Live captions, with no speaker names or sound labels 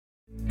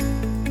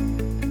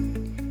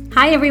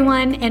Hi,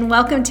 everyone, and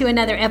welcome to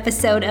another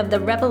episode of the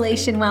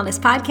Revelation Wellness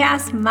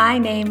Podcast. My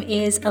name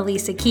is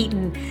Elisa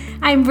Keaton.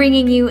 I'm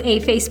bringing you a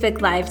Facebook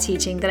Live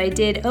teaching that I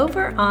did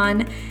over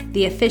on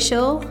the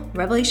official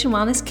Revelation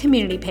Wellness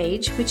community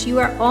page, which you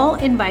are all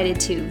invited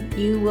to.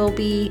 You will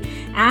be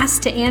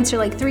asked to answer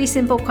like 3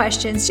 simple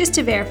questions just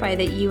to verify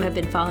that you have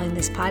been following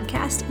this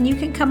podcast, and you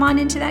can come on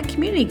into that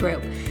community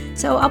group.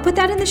 So I'll put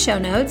that in the show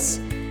notes.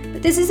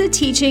 This is a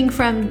teaching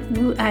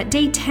from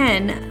day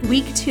 10,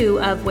 week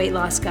 2 of Weight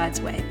Loss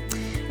God's Way.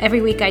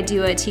 Every week I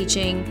do a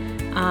teaching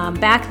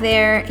back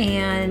there,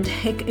 and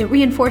it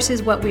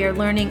reinforces what we are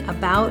learning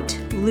about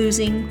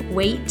losing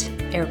weight,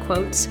 air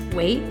quotes,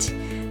 weight,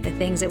 the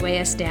things that weigh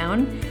us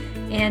down.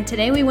 And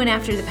today we went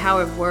after the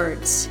power of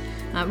words,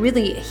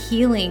 really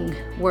healing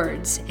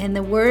words, and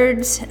the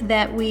words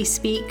that we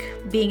speak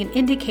being an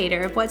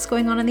indicator of what's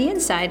going on the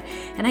inside.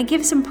 And I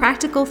give some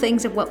practical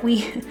things of what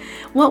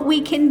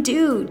we can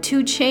do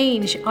to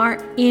change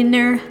our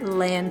inner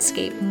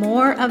landscape.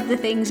 More of the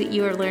things that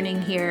you are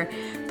learning here,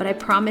 but I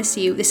promise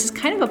you this is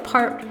kind of a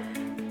part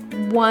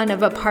 1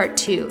 of a part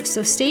 2.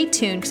 So stay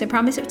tuned, because I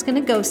promise it's going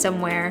to go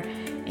somewhere,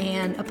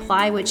 and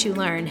apply what you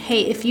learn.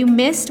 Hey, if you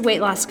missed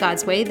Weight Loss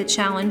God's Way, the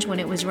challenge when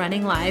it was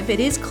running live, it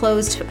is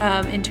closed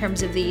in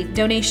terms of the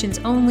donations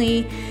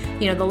only,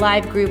 the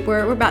live group.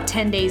 We're about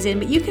 10 days in,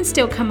 but you can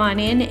still come on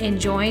in and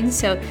join.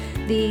 So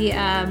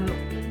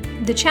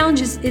the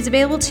challenge is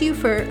available to you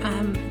for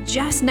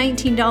just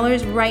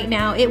 $19 right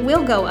now. It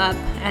will go up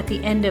at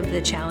the end of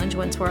the challenge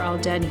once we're all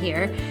done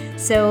here.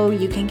 So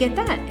you can get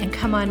that and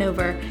come on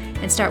over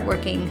and start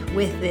working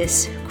with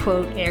this,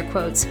 quote, air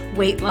quotes,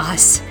 weight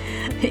loss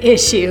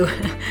issue.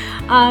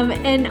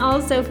 And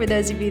also for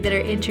those of you that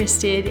are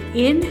interested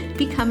in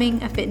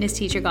becoming a fitness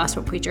teacher,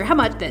 gospel preacher, how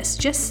about this?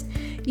 Just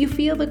you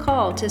feel the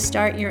call to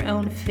start your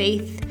own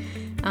faith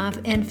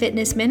and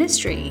fitness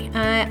ministry.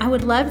 I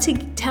would love to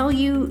tell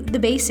you the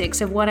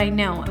basics of what I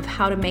know of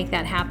how to make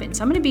that happen.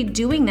 So I'm going to be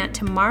doing that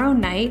tomorrow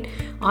night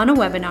on a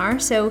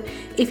webinar. So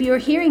if you're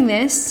hearing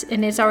this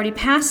and it's already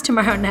past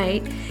tomorrow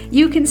night,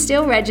 you can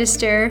still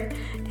register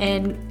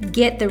and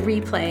get the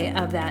replay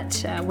of that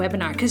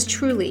webinar, because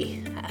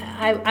truly,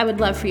 I would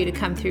love for you to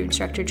come through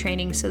instructor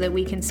training so that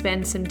we can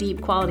spend some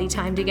deep quality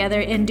time together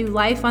and do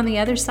life on the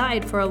other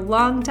side for a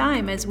long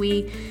time as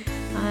we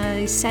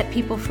set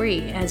people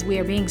free, as we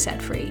are being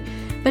set free.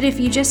 But if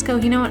you just go,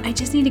 you know what, I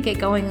just need to get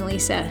going,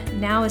 Elisa,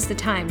 now is the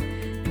time.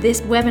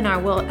 This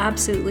webinar will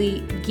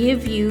absolutely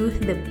give you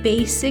the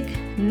basic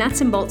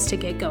nuts and bolts to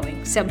get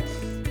going. So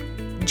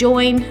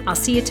join. I'll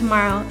see you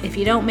tomorrow. If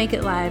you don't make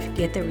it live,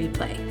 get the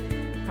replay.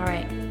 All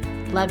right.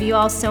 Love you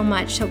all so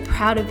much. So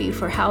proud of you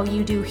for how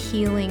you do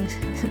healing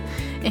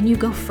and you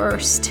go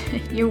first.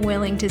 You're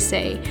willing to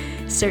say,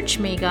 search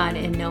me, God,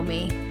 and know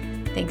me.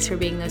 Thanks for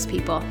being those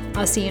people.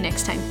 I'll see you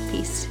next time.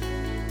 Peace.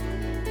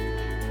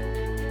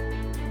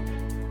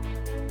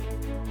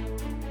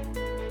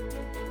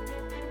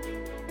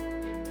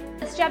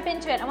 Let's jump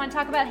into it. I want to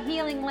talk about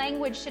healing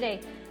language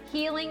today.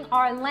 Healing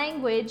our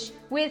language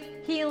with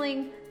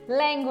healing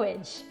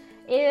language.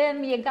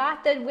 You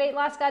got the Weight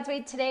Loss God's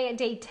Way today at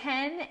day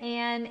 10,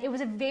 and it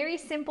was a very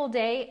simple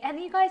day. And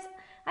you guys,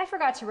 I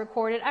forgot to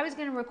record it. I was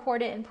going to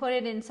record it and put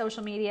it in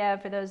social media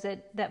for those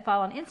that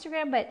follow on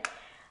Instagram, but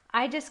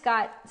I just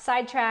got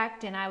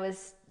sidetracked, and I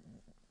was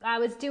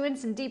doing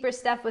some deeper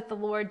stuff with the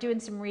Lord, doing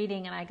some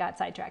reading, and I got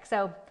sidetracked.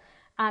 So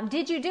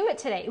did you do it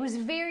today? It was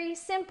very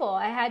simple.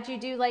 I had you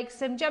do like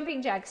some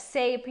jumping jacks,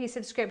 say a piece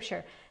of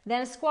scripture,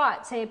 then a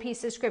squat, say a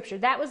piece of scripture.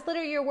 That was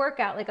literally your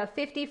workout, like a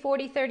 50,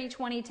 40, 30,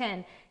 20,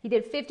 10. You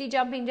did 50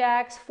 jumping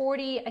jacks,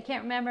 40, I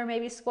can't remember,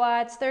 maybe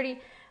squats,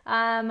 30,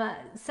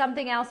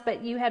 something else,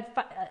 but you had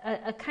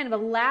a kind of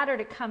a ladder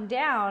to come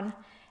down,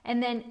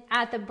 and then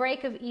at the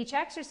break of each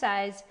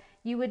exercise,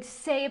 you would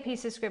say a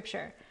piece of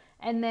scripture,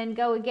 and then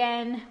go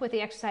again with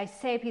the exercise,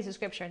 say a piece of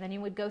scripture, and then you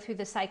would go through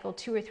the cycle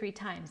 2 or 3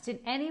 times. Did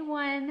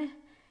anyone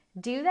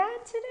do that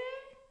today?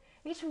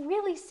 It's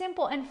really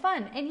simple and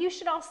fun, and you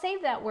should all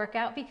save that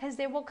workout, because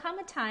there will come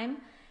a time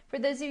for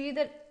those of you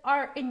that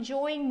are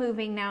enjoying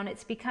moving now and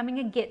it's becoming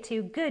a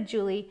get-to. Good,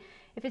 Julie.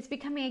 If it's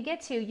becoming a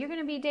get-to, you're going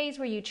to be days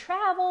where you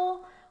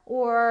travel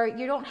or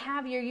you don't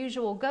have your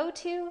usual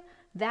go-to.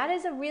 That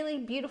is a really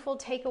beautiful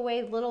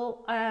takeaway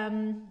little,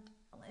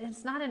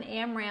 it's not an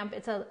AMRAP,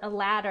 it's a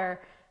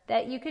ladder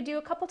that you could do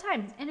a couple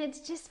times, and it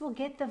just will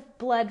get the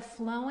blood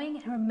flowing.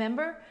 And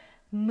remember,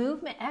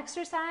 movement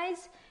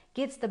exercise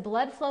gets the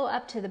blood flow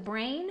up to the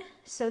brain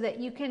so that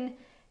you can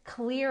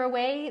clear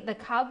away the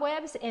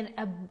cobwebs, and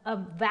a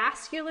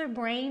vascular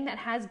brain that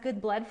has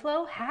good blood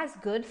flow has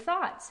good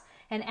thoughts.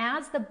 And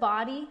as the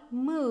body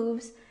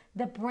moves,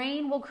 the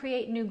brain will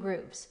create new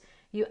grooves.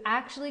 You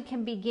actually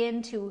can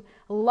begin to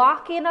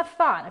lock in a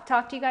thought. I've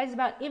talked to you guys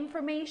about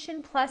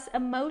information plus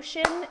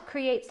emotion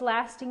creates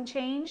lasting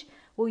change.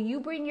 Will you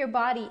bring your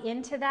body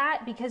into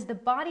that? Because the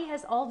body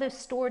has all this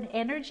stored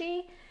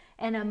energy,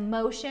 and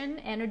emotion,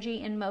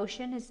 energy in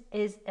motion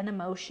is an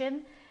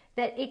emotion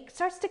that it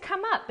starts to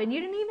come up, and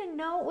you didn't even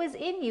know it was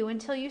in you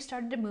until you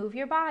started to move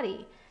your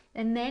body.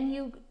 And then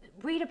you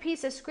read a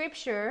piece of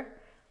scripture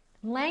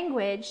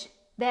language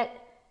that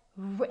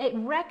it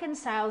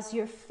reconciles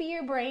your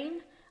fear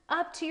brain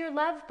up to your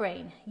love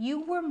brain.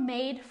 You were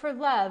made for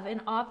love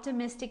and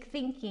optimistic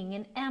thinking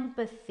and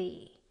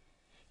empathy.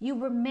 You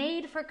were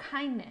made for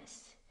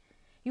kindness.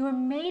 You were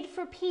made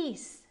for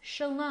peace,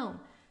 shalom.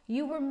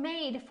 You were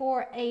made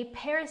for a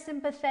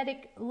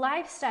parasympathetic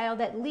lifestyle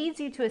that leads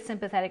you to a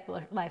sympathetic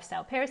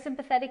lifestyle.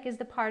 Parasympathetic is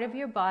the part of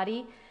your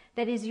body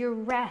that is your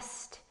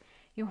rest,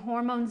 your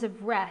hormones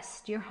of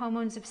rest, your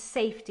hormones of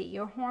safety,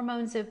 your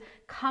hormones of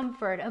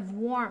comfort, of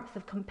warmth,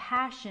 of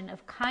compassion,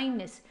 of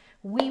kindness.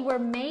 We were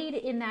made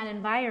in that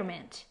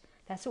environment.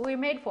 That's what we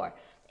were made for.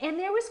 And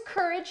there was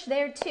courage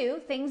there too,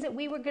 things that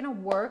we were going to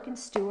work and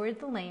steward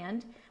the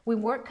land. We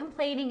weren't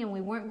complaining and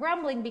we weren't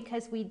grumbling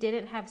because we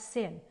didn't have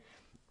sin.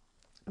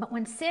 But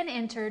when sin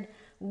entered,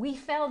 we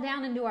fell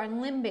down into our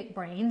limbic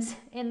brains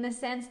in the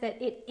sense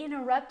that it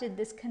interrupted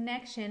this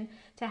connection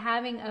to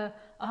having a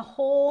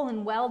whole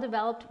and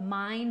well-developed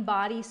mind,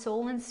 body,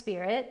 soul, and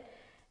spirit.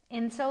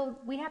 And so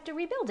we have to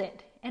rebuild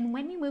it. And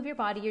when you move your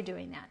body, you're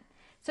doing that.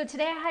 So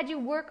today I had you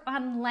work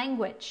on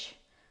language.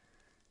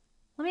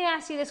 Let me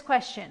ask you this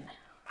question.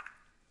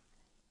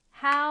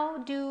 How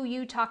do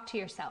you talk to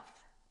yourself?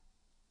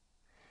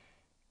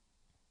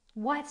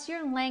 What's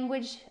your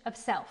language of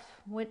self?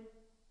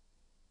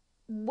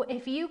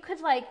 If you could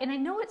and I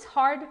know it's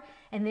hard,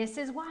 and this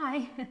is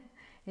why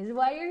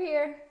you're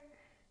here,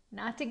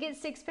 not to get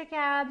six-pack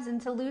abs and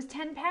to lose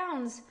 10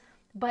 pounds,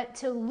 but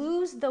to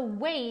lose the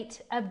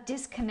weight of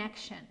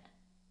disconnection,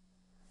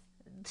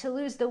 to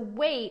lose the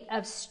weight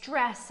of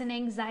stress and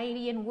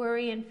anxiety and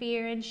worry and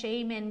fear and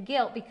shame and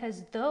guilt,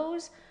 because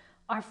those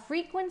are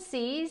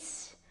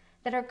frequencies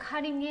that are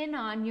cutting in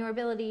on your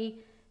ability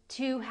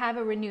to have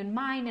a renewed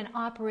mind and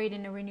operate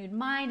in a renewed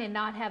mind and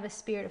not have a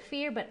spirit of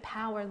fear, but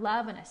power,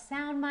 love, and a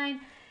sound mind.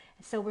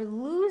 So we're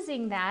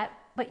losing that,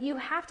 but you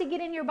have to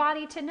get in your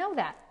body to know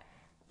that.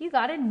 You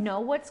got to know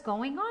what's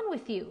going on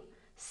with you.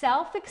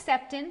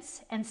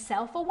 Self-acceptance and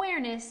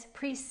self-awareness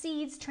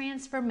precedes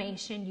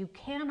transformation. You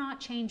cannot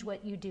change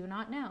what you do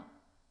not know.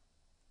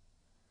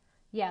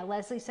 Yeah,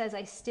 Leslie says,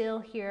 I still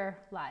hear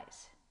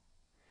lies.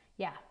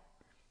 Yeah,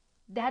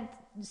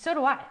 so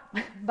do I,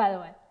 by the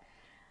way.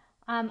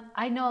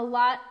 I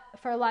know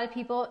for a lot of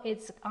people,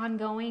 it's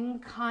ongoing,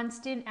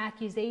 constant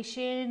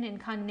accusation and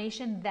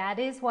condemnation. That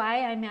is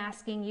why I'm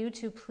asking you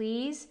to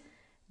please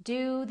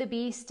do the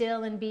Be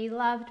Still and Be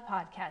Loved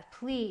podcast.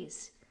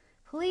 Please,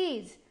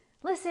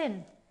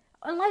 listen,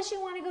 unless you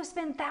want to go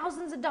spend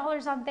thousands of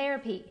dollars on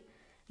therapy,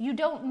 you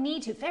don't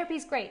need to.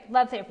 Therapy's great.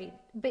 Love therapy.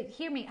 But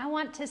hear me. I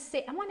want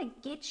to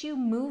get you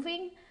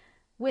moving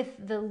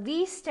with the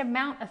least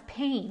amount of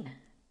pain.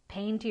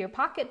 Pain to your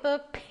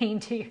pocketbook, pain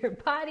to your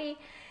body,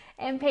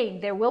 and pain.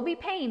 There will be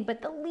pain,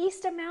 but the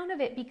least amount of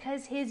it,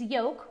 because his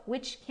yoke,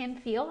 which can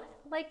feel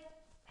like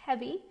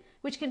heavy,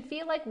 which can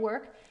feel like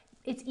work,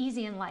 it's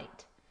easy and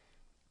light.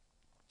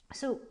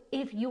 So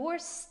if you're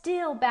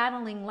still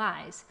battling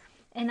lies,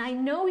 and I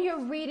know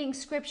you're reading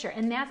scripture,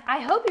 and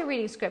I hope you're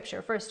reading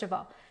scripture, first of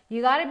all.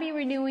 You got to be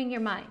renewing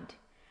your mind.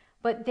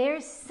 But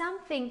there's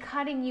something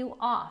cutting you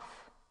off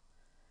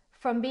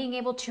from being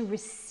able to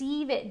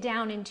receive it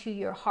down into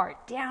your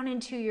heart, down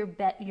into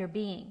your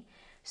being,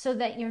 so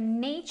that your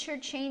nature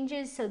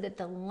changes, so that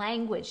the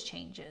language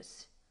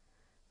changes.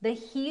 The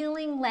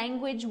healing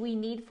language we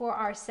need for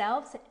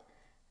ourselves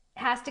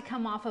has to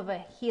come off of a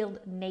healed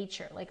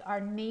nature. Like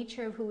our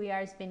nature of who we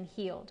are has been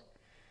healed.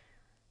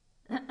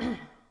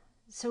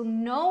 So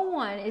no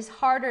one is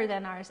harder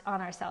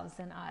on ourselves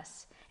than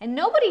us. And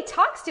nobody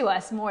talks to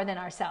us more than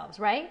ourselves,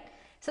 right?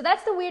 So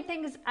that's the weird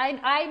thing is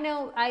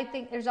I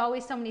think there's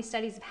always so many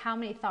studies of how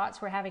many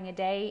thoughts we're having a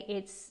day.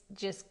 It's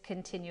just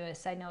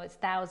continuous. I know it's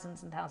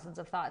thousands and thousands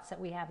of thoughts that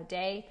we have a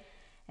day.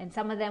 And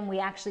some of them we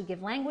actually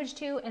give language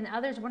to, and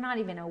others we're not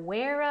even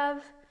aware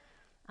of.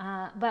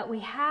 But we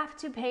have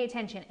to pay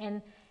attention.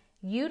 And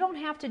you don't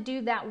have to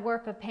do that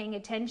work of paying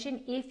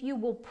attention if you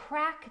will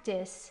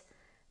practice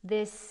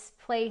this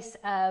place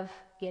of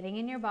getting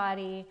in your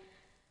body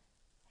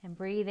and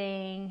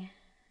breathing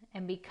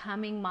and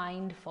becoming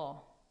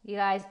mindful. You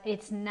guys,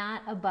 it's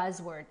not a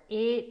buzzword.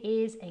 It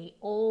is an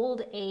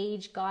old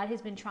age. God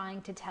has been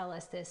trying to tell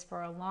us this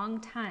for a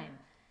long time,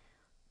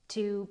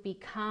 to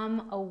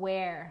become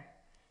aware,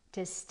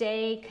 to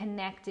stay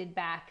connected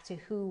back to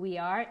who we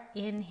are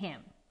in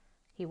Him.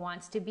 He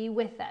wants to be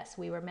with us.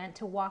 We were meant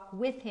to walk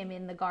with Him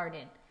in the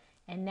garden.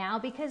 And now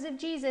because of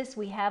Jesus,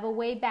 we have a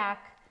way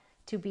back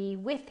to be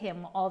with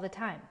Him all the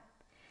time.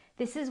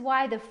 This is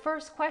why the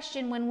first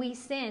question when we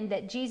sinned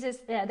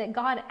that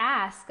God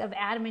asked of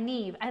Adam and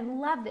Eve, I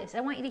love this. I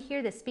want you to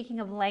hear this, speaking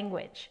of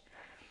language.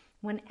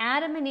 When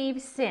Adam and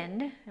Eve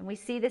sinned, and we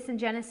see this in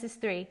Genesis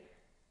 3,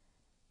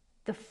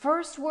 the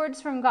first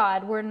words from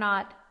God were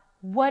not,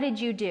 "What did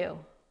you do?"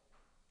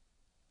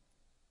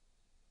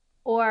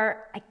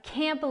 Or, "I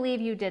can't believe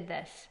you did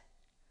this."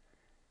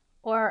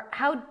 Or,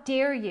 "How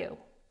dare you?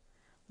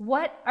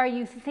 What are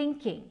you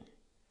thinking?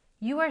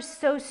 You are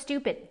so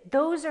stupid."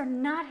 Those are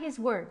not His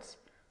words.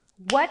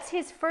 What's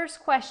His first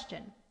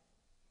question?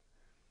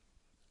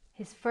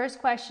 His first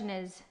question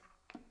is,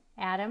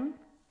 Adam,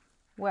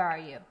 where are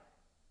you?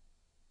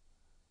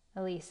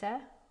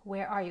 Elisa,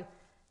 where are you?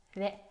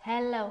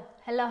 Hello,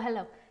 hello,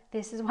 hello.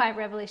 This is why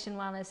Revelation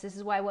Wellness, this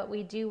is why what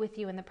we do with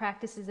you in the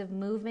practices of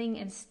moving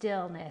and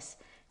stillness,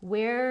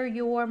 where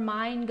your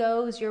mind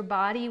goes, your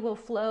body will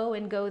flow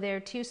and go there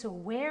too. So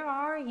where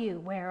are you?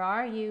 Where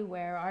are you?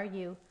 Where are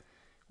you?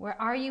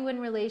 Where are you in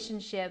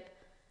relationship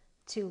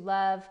to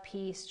love,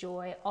 peace,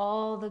 joy,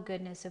 all the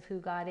goodness of who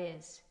God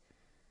is?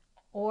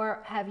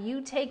 Or have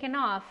you taken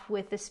off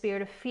with the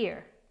spirit of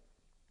fear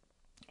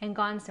and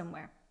gone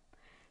somewhere?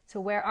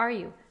 So where are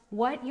you?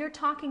 What you're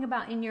talking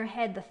about in your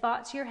head, the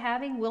thoughts you're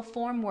having will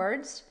form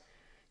words.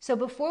 So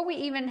before we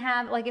even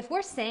have, like if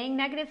we're saying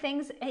negative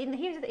things, and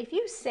if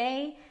you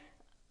say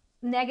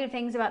negative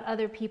things about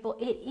other people,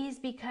 it is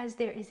because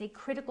there is a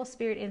critical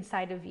spirit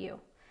inside of you.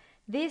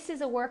 This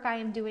is a work I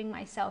am doing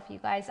myself, you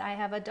guys. I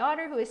have a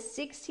daughter who is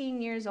 16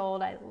 years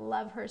old. I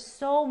love her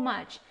so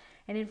much.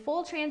 And in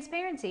full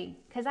transparency,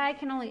 because I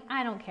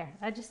don't care.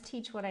 I just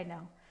teach what I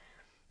know.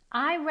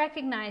 I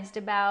recognized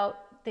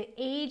about the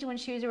age when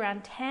she was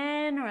around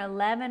 10 or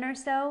 11 or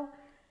so.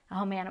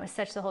 Oh man, it was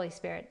such the Holy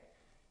Spirit.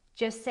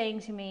 Just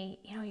saying to me,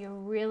 you're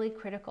really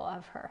critical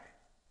of her.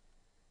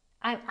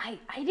 I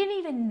didn't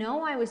even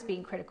know I was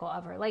being critical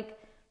of her. Like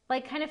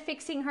kind of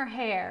fixing her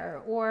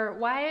hair, or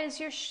why is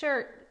your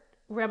shirt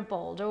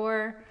rumpled,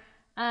 or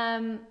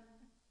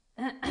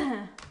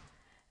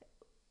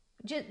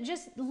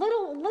just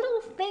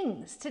little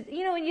things to,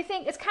 and you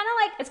think it's kind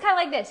of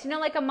like this,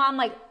 like a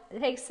mom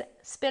takes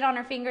spit on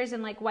her fingers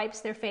and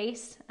wipes their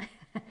face.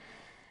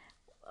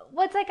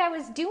 Well, it's like I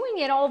was doing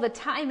it all the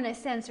time in a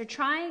sense, or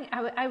trying.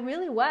 I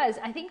really was.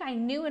 I think I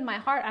knew in my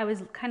heart I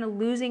was kind of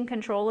losing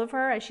control of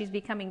her as she's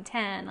becoming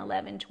 10,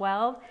 11,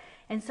 12.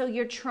 And so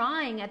you're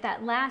trying at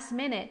that last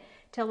minute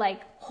to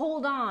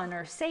hold on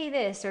or say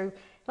this, or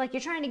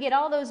you're trying to get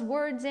all those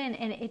words in,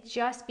 and it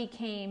just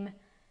became,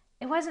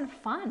 it wasn't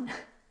fun.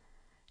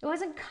 It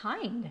wasn't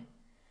kind.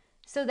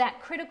 So that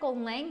critical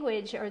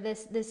language, or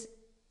this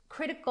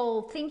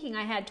critical thinking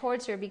I had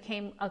towards her,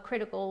 became a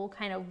critical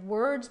kind of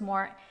words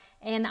more.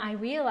 And I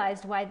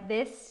realized why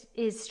this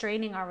is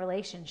straining our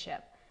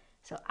relationship.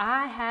 So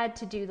I had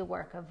to do the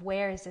work of,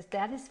 where is this?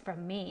 That is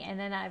from me. And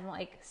then I've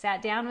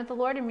sat down with the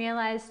Lord and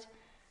realized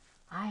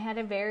I had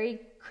a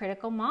very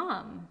critical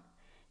mom.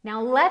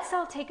 Now let's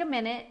all take a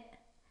minute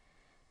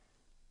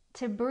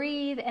to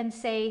breathe and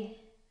say,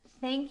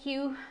 thank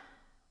you,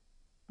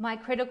 my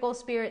critical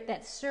spirit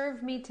that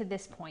served me to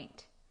this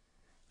point.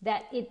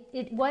 That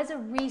it was a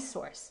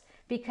resource,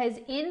 because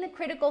in the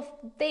critical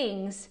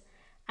things,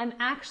 I'm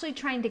actually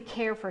trying to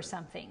care for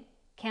something.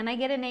 Can I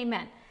get an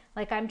amen?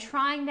 I'm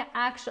trying to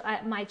actually,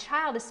 my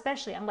child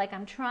especially,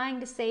 I'm trying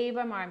to save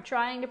them, or I'm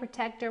trying to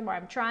protect them, or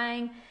I'm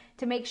trying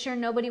to make sure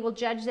nobody will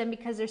judge them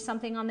because there's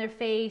something on their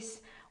face,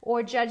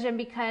 or judge them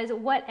because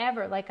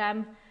whatever.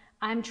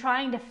 I'm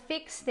trying to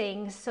fix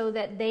things so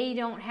that they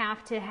don't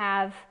have to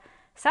have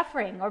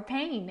suffering or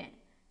pain,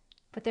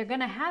 but they're going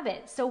to have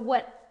it. So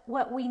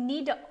what we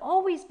need to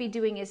always be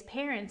doing as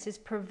parents is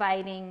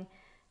providing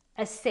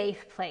a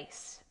safe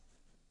place.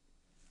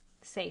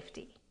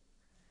 Safety.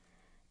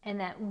 And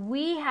that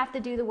we have to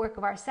do the work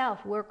of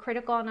ourselves. We're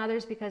critical on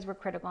others because we're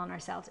critical on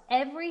ourselves.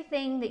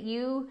 Everything that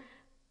you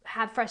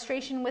have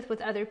frustration with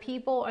other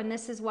people, and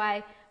this is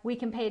why we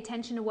can pay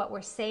attention to what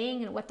we're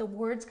saying and what the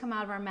words come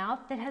out of our mouth,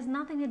 that has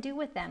nothing to do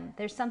with them.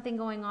 There's something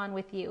going on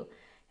with you.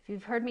 If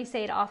you've heard me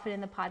say it often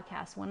in the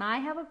podcast, when I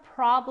have a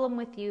problem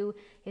with you,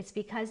 it's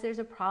because there's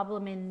a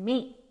problem in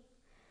me.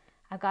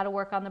 I've got to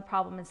work on the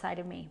problem inside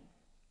of me.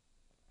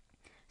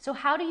 So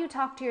how do you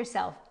talk to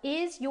yourself?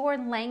 Is your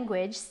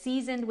language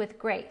seasoned with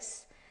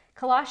grace?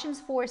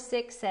 Colossians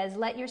 4:6 says,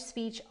 let your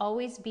speech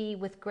always be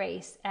with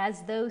grace,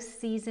 as though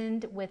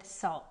seasoned with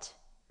salt.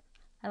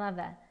 I love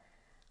that.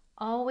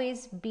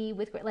 Always be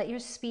with grace. Let your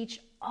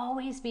speech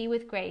always be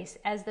with grace,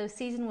 as though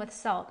seasoned with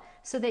salt,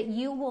 so that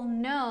you will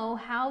know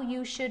how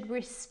you should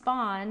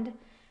respond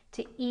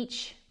to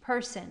each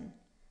person.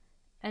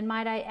 And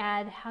might I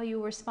add, how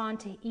you respond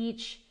to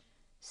each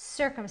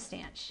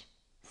circumstance.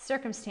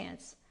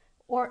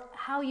 Or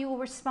how you will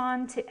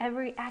respond to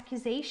every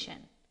accusation.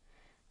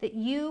 That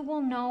you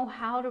will know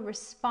how to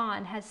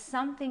respond has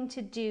something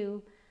to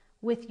do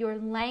with your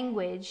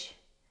language,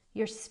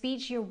 your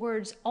speech, your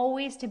words,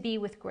 always to be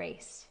with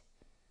grace.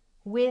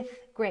 With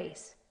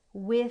grace,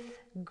 with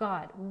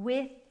God,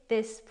 with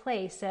this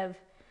place of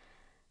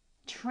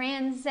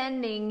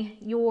transcending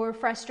your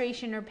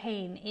frustration or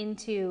pain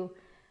into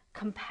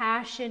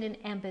compassion and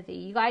empathy.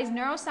 You guys,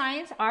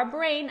 neuroscience, our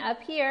brain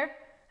up here,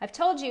 I've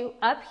told you,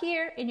 up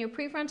here in your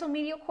prefrontal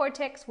medial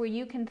cortex, where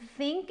you can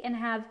think and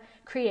have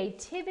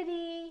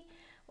creativity,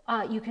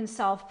 you can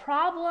solve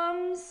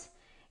problems,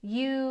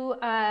 you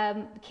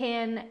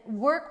can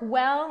work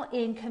well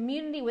in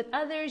community with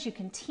others, you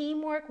can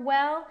teamwork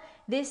well.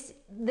 The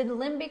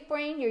limbic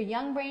brain, your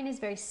young brain, is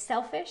very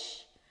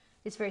selfish,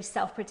 it's very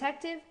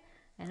self-protective.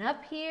 And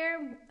up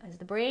here, as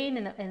the brain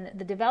and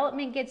the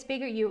development gets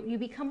bigger, you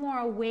become more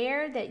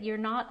aware that you're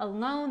not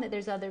alone, that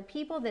there's other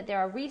people, that there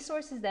are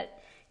resources,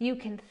 that you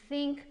can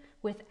think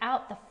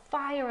without the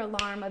fire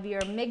alarm of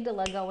your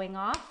amygdala going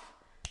off,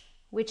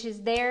 which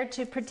is there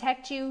to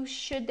protect you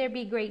should there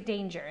be great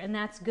danger, and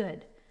that's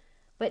good.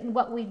 But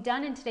what we've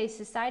done in today's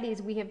society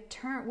is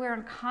we're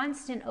on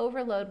constant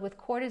overload with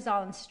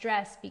cortisol and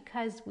stress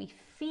because we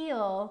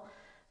feel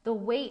the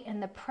weight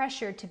and the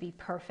pressure to be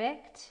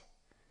perfect,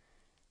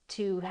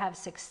 to have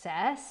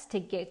success, to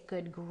get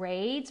good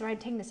grades, right?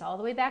 Taking this all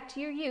the way back to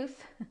your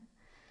youth.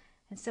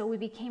 And so we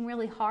became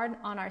really hard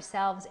on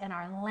ourselves and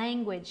our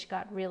language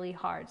got really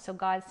hard. So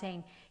God's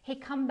saying, hey,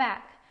 come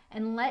back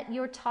and let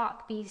your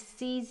talk be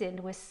seasoned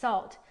with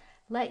salt.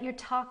 Let your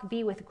talk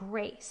be with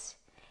grace.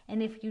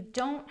 And if you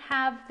don't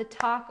have the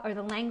talk or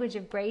the language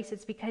of grace,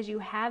 it's because you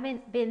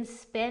haven't been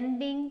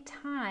spending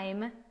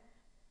time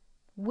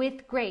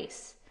with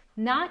grace.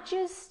 Not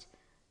just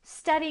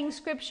studying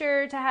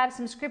scripture to have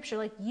some scripture.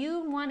 Like,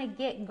 you want to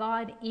get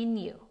God in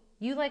you.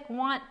 You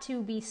want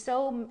to be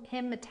so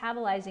him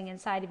metabolizing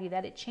inside of you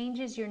that it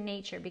changes your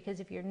nature. Because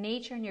if your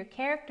nature and your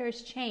character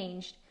is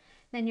changed,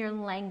 then your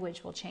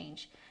language will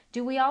change.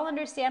 Do we all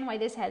understand why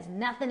this has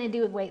nothing to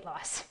do with weight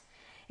loss?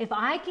 If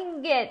I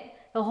can get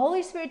the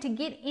Holy Spirit to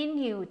get in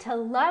you, to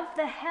love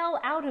the hell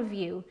out of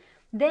you,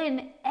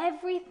 then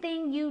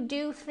everything you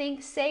do,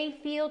 think, say,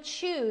 feel,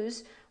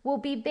 choose will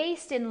be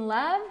based in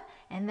love,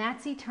 and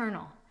that's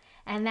eternal.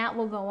 And that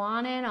will go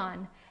on.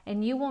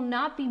 And you will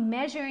not be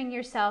measuring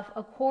yourself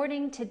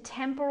according to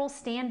temporal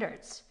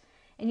standards.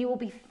 And you will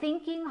be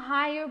thinking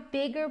higher,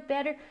 bigger,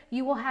 better.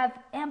 You will have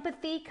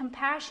empathy,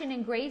 compassion,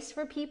 and grace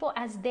for people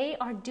as they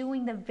are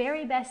doing the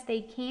very best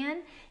they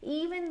can,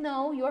 even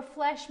though your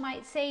flesh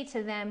might say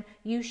to them,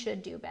 you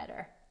should do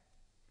better.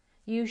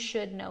 You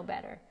should know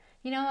better.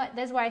 You know what?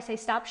 That's why I say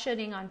stop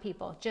shoulding on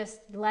people. Just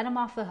let them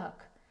off the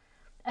hook.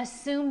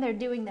 Assume they're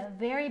doing the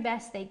very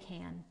best they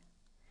can.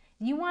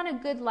 You want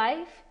a good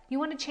life? You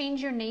want to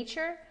change your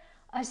nature?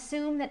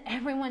 Assume that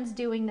everyone's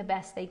doing the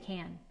best they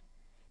can.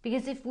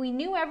 Because if we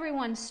knew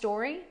everyone's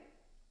story,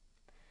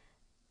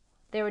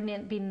 there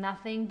would be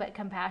nothing but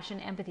compassion,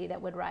 empathy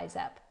that would rise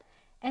up.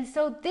 And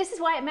so this is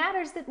why it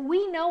matters that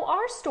we know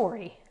our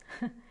story.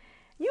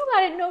 You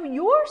got to know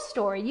your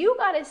story. You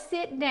got to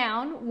sit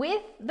down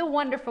with the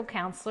wonderful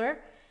counselor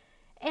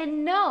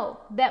and know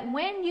that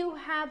when you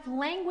have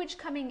language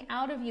coming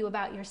out of you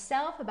about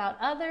yourself, about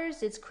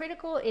others, it's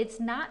critical, it's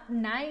not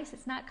nice,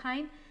 it's not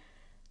kind,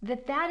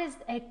 that is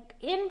an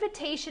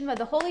invitation by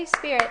the Holy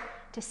Spirit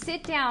to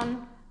sit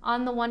down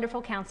on the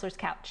wonderful counselor's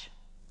couch.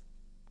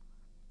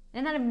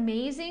 Isn't that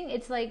amazing?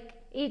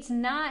 It's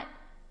not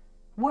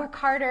work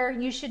harder,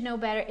 you should know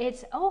better.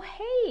 It's, oh,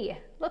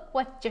 hey, look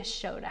what just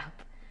showed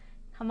up.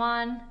 Come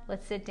on,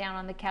 let's sit down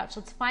on the couch.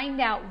 Let's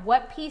find out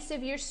what piece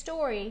of your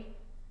story,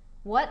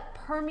 what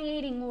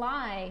permeating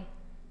lie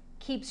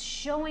keeps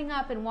showing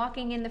up and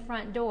walking in the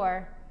front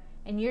door,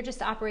 and you're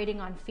just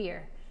operating on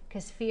fear,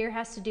 because fear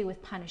has to do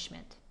with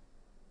punishment.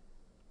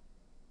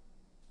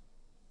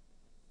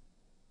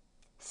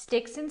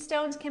 Sticks and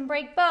stones can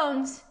break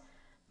bones,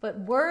 but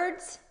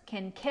words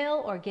can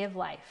kill or give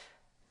life.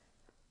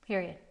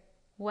 Period.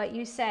 What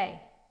you say,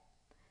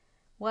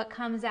 what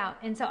comes out.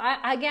 And so,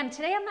 again,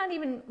 today I'm not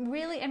even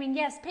really,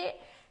 yes,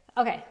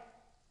 okay.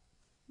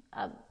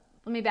 Let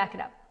me back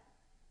it up.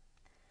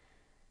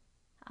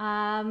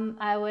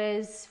 I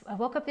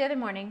woke up the other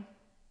morning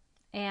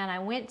and I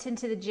went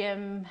into the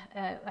gym.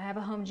 I have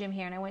a home gym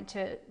here, and I went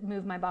to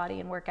move my body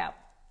and work out.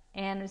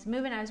 And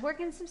I was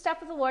working some stuff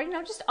with the Lord,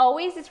 just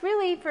always, it's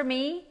really for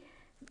me,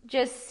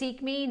 just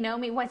seek me, know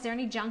me. Is there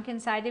any junk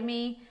inside of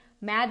me?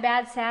 Mad,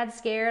 bad, sad,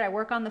 scared. I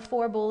work on the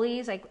 4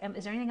 bullies. Is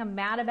there anything I'm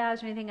mad about?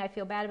 Is there anything I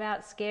feel bad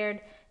about,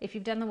 scared? If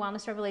you've done the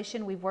Wellness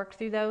Revelation, we've worked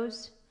through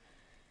those.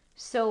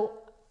 So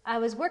I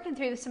was working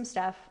through some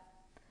stuff,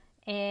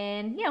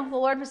 and, the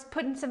Lord was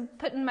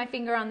putting my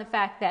finger on the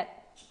fact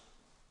that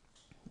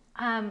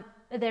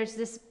there's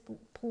this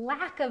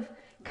lack of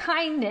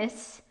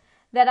kindness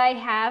that I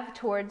have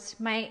towards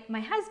my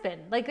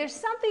husband. There's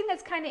something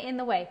that's kind of in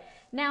the way.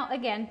 Now,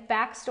 again,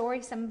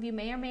 backstory, some of you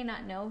may or may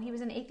not know, he was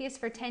an atheist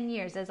for 10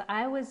 years. As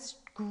I was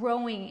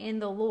growing in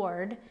the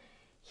Lord,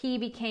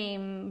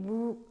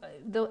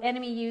 the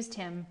enemy used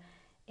him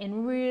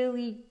in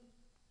really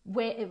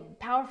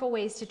powerful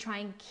ways to try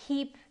and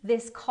keep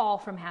this call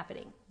from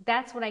happening.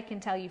 That's what I can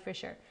tell you for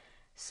sure.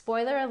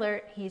 Spoiler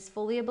alert, he's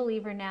fully a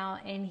believer now,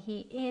 and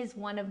he is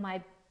one of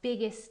my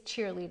biggest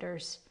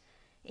cheerleaders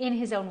in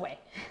his own way.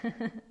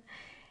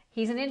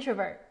 He's an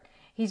introvert.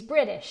 He's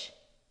British.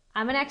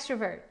 I'm an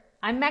extrovert.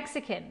 I'm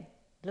Mexican.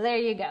 There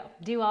you go.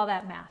 Do all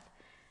that math.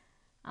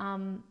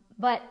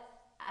 But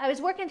I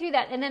was working through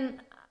that, and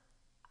then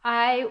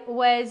I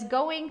was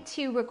going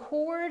to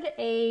record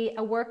a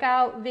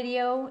workout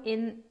video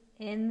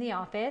in the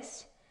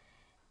office,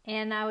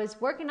 and I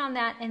was working on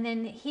that, and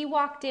then he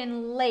walked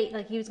in late,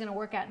 he was going to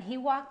work out, and he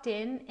walked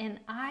in, and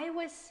I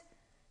was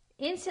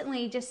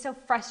instantly just so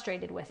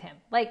frustrated with him.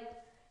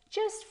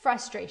 Just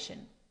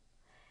frustration.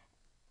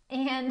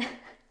 And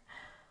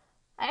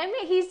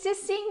he's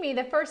just seeing me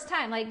the first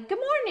time, good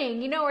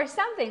morning, or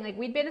something.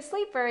 We'd been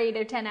asleep for 8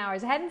 or 10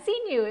 hours. I hadn't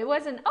seen you. It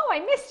wasn't, oh,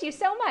 I missed you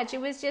so much. It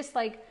was just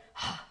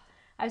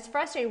I I was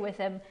frustrated with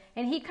him,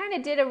 and he kind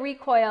of did a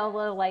recoil, a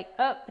little like,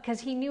 oh, because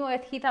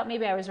he thought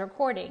maybe I was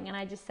recording, and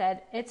I just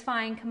said, it's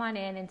fine, come on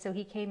in. And so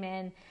he came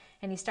in,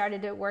 and he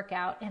started to work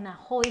out, and the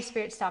Holy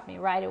Spirit stopped me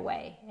right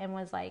away and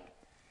was like,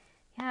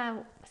 yeah,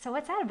 so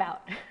what's that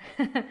about?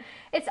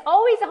 It's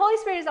always, the Holy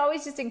Spirit is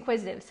always just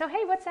inquisitive. So,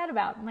 hey, what's that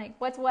about? I'm like,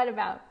 what's what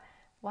about?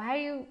 Why are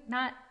you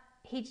not,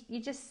 he's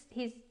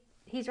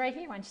right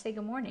here. Why don't you say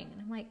good morning?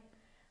 And I'm like,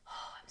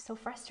 oh, I'm so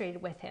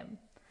frustrated with him.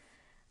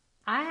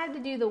 I had to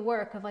do the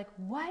work of like,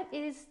 what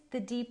is the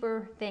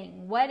deeper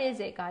thing? What is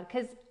it, God?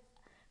 Because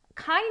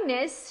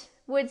kindness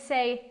would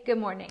say, good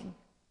morning.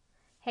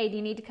 Hey, do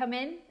you need to come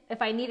in?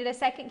 If I needed a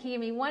second, can you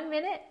give me 1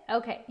 minute?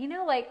 Okay.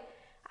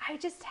 I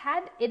just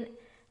had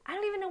it. I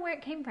don't even know where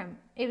it came from.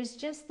 It was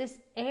just this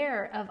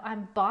air of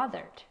I'm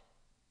bothered.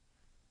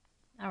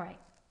 All right.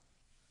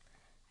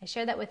 I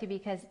share that with you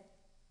because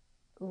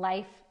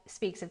life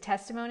speaks of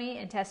testimony,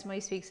 and testimony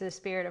speaks of the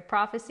spirit of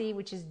prophecy,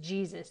 which is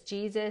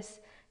Jesus.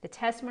 The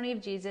testimony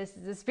of Jesus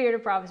is the spirit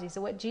of prophecy.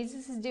 So what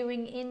Jesus is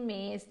doing in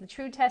me is the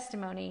true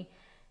testimony,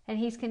 and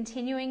he's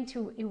continuing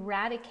to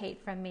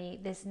eradicate from me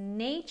this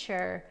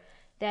nature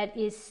that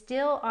is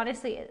still,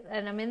 honestly,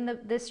 and I'm in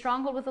this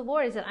stronghold with the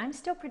Lord, is that I'm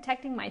still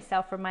protecting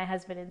myself from my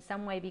husband in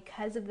some way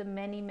because of the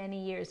many,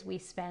 many years we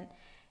spent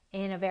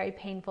in a very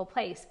painful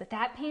place. But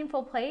that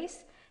painful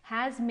place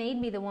has made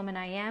me the woman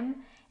I am,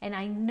 and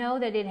I know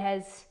that it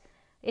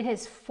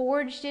has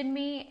forged in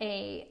me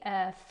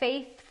a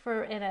faith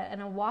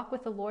and a walk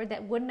with the Lord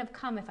that wouldn't have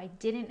come if I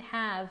didn't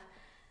have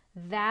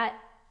that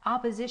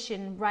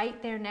opposition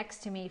right there next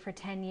to me for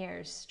 10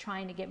 years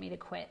trying to get me to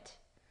quit.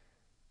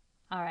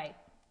 All right.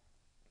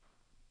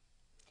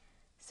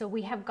 So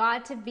we have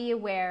got to be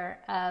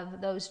aware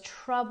of those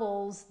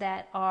troubles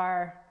that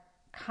are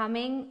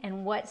coming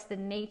and what's the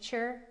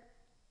nature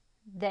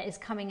that is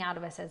coming out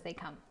of us as they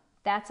come.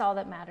 That's all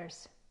that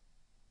matters.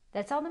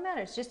 That's all that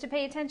matters, just to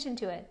pay attention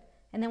to it.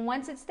 And then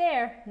once it's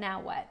there,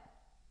 now what?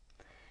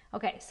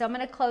 Okay, so I'm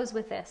going to close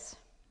with this.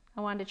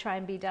 I wanted to try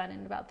and be done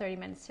in about 30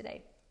 minutes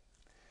today.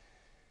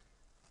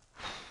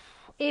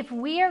 If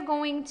we are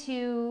going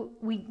to,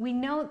 we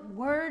know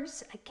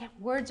words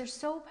are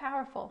so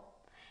powerful.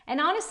 And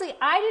honestly,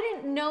 I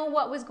didn't know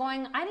what was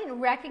going on. I didn't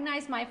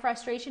recognize my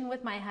frustration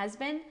with my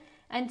husband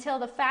until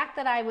the fact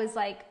that I was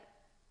like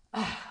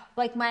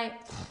my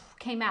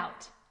came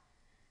out.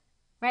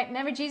 Right?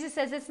 Remember, Jesus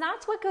says it's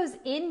not what goes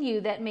in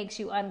you that makes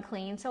you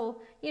unclean.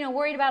 So,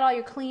 worried about all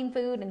your clean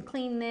food and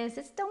clean this.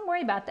 Don't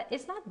worry about that.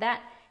 It's not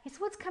that. It's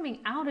what's coming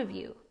out of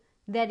you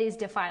that is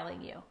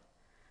defiling you.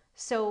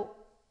 So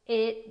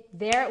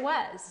there it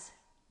was.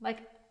 Like,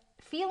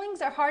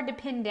 feelings are hard to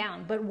pin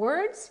down, but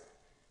words,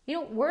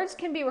 words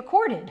can be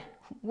recorded.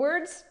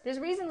 Words, there's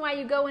a reason why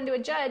you go into a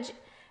judge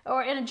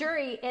or in a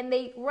jury and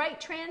they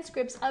write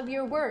transcripts of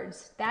your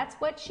words. That's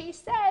what she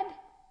said.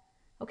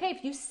 Okay,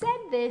 if you said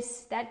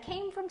this, that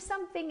came from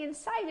something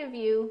inside of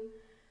you,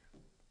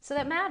 so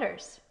that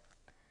matters.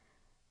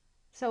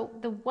 So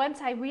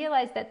once I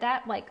realized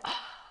that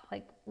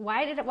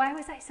why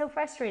was I so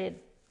frustrated?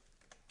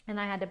 And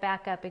I had to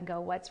back up and go,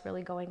 what's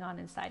really going on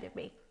inside of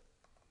me?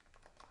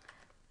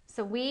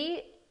 So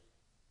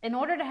in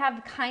order to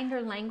have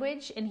kinder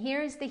language, and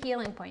here's the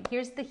healing point.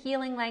 Here's the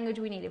healing language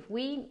we need. If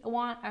we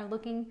are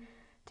looking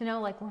to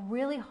know, we're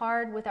really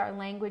hard with our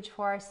language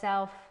for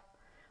ourselves,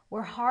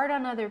 we're hard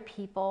on other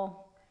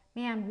people.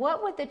 Man,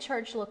 what would the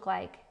church look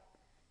like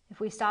if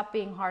we stopped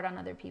being hard on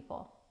other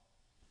people?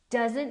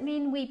 Doesn't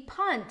mean we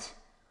punt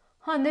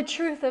on the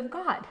truth of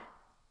God.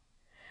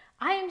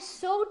 I am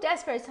so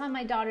desperate. I was telling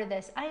my daughter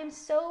this. I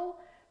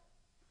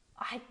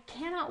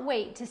cannot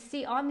wait to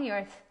see on the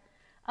earth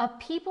a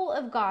people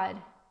of God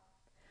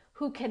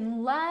who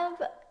can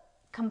love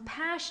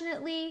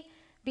compassionately,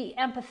 be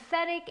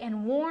empathetic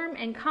and warm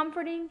and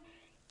comforting,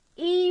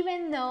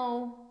 even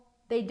though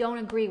they don't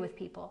agree with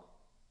people.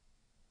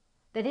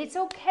 That it's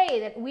okay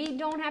that we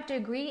don't have to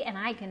agree and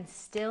I can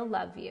still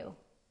love you.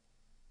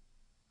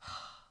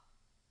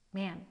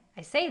 Man,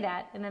 I say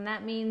that, and then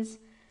that means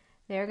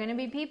there are going to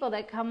be people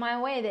that come my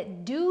way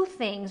that do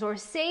things or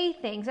say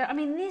things.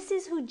 This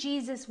is who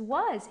Jesus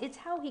was. It's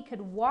how he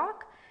could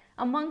walk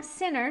among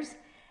sinners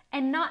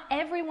and not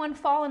everyone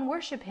fall and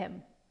worship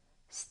him.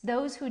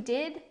 Those who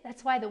did,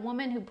 that's why the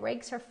woman who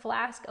breaks her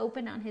flask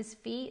open on his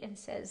feet and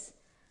says,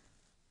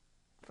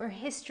 for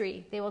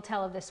history, they will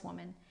tell of this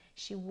woman.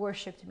 She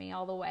worshiped me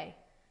all the way.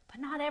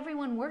 But not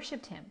everyone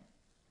worshiped him.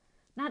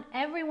 Not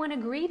everyone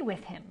agreed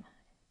with him.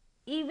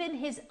 Even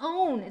his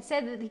own, it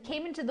said that he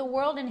came into the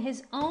world and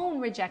his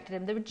own rejected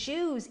him. The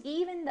Jews,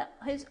 even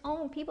his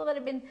own people that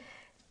had been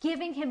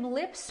giving him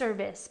lip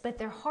service, but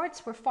their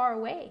hearts were far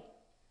away.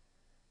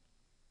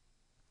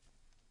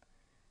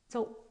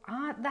 So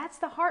that's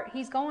the heart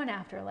he's going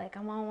after.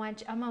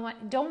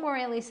 Don't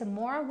worry, Elisa,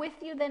 more with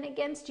you than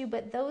against you,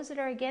 but those that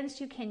are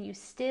against you, can you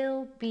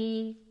still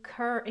be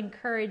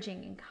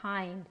encouraging and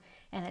kind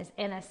and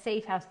in a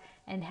safe house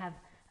and have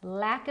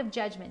lack of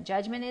judgment?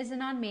 Judgment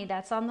isn't on me,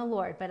 that's on the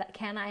Lord. But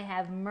can I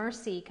have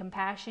mercy,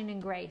 compassion, and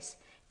grace?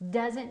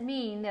 doesn't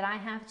mean that I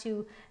have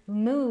to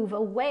move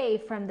away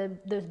from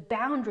the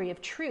boundary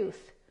of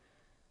truth.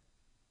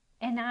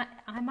 And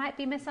I might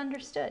be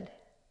misunderstood,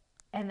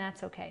 and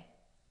that's okay.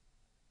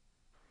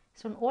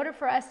 So in order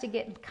for us to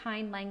get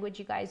kind language,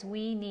 you guys,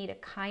 we need a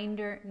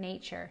kinder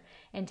nature.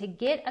 And to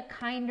get a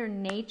kinder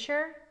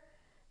nature,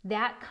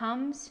 that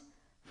comes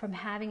from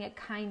having a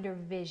kinder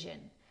vision.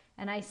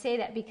 And I say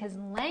that because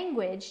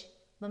language,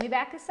 let me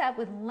back this up,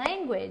 with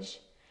language,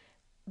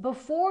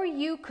 before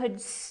you could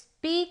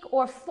speak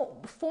or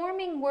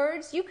forming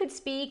words, you could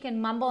speak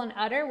and mumble and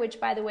utter, which,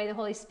 by the way, the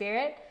Holy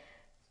Spirit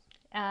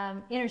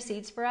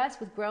intercedes for us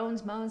with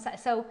groans, moans.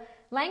 So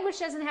language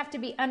doesn't have to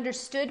be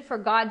understood for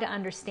God to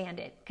understand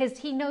it, because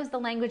he knows the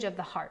language of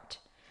the heart.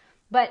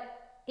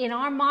 But in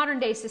our modern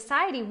day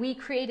society, we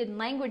created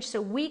language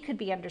so we could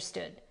be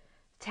understood.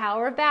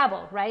 Tower of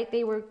Babel, right?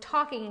 They were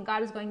talking and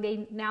God is going,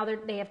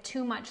 they have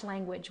too much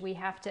language. We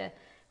got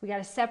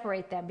to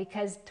separate them,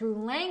 because through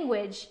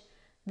language,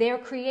 they're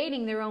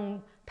creating their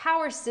own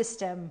power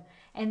system,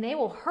 and they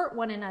will hurt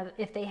one another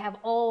if they have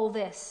all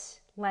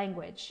this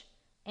language.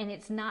 And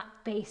it's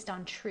not based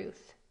on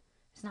truth.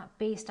 It's not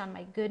based on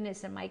my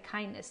goodness and my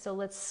kindness. So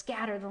let's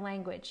scatter the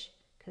language,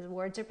 because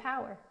words are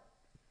power.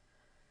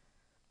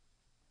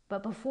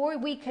 But before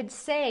we could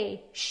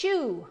say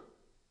shoo,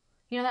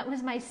 that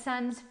was my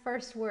son's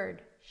first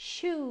word,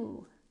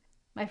 shoo.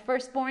 My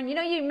firstborn, you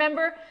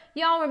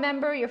all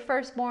remember your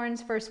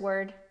firstborn's first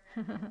word.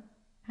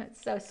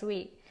 It's so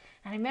sweet.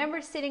 And I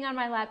remember sitting on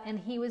my lap, and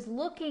he was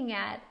looking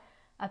at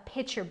a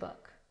picture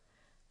book.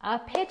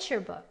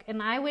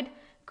 And I would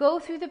go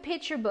through the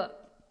picture book,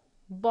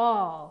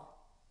 ball,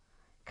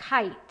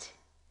 kite,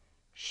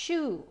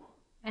 shoe,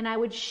 and I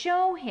would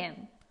show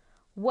him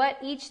what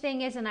each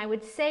thing is, and I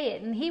would say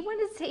it. And he was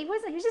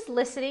just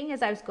listening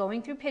as I was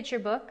going through picture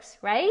books,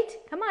 right?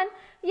 Come on.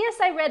 Yes,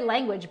 I read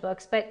language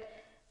books, but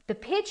the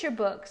picture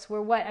books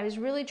were what I was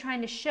really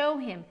trying to show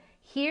him.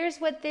 Here's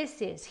what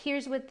this is.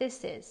 Here's what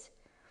this is.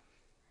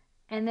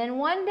 And then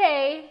one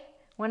day,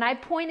 when I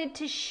pointed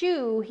to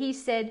shoe, he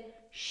said,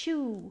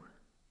 shoe.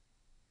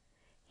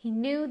 He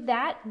knew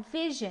that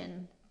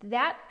vision,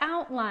 that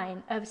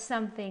outline of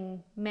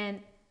something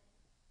meant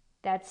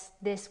that's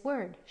this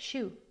word,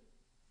 shoe.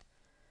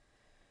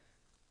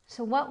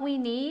 So what we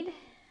need,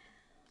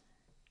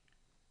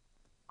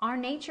 our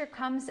nature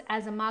comes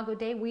as Imago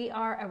Dei. We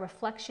are a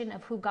reflection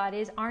of who God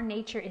is. Our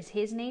nature is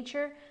his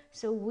nature.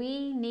 So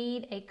we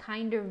need a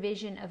kinder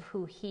vision of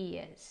who he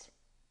is.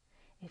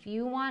 If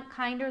you want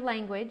kinder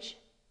language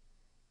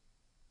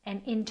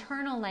and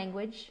internal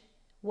language,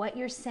 what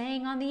you're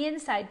saying on the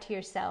inside to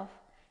yourself,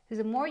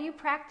 because the more you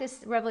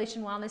practice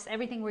Revelation Wellness,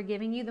 everything we're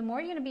giving you, the more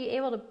you're going to be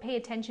able to pay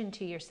attention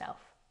to yourself.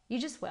 You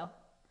just will.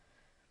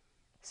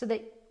 So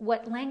that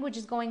what language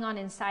is going on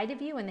inside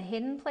of you in the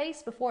hidden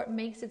place before it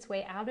makes its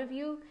way out of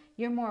you,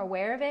 you're more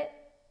aware of it.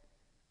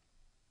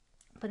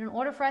 But in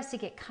order for us to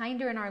get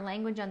kinder in our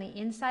language on the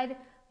inside,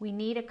 we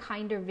need a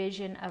kinder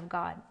vision of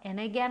God. And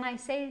again, I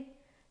say,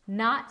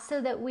 not so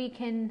that we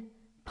can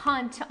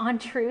punt on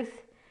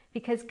truth,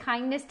 because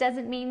kindness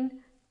doesn't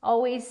mean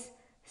always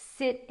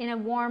sit in a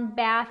warm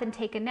bath and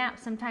take a nap.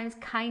 Sometimes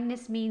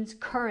kindness means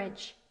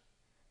courage.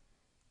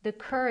 The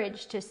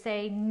courage to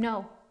say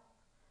no,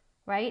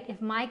 right?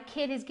 If my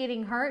kid is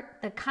getting hurt,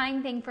 the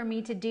kind thing for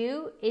me to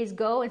do is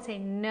go and say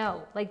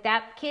no. Like,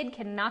 that kid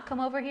cannot come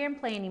over here and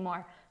play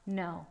anymore.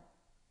 No,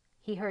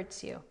 he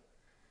hurts you.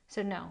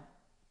 So no.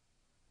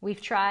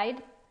 We've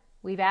tried.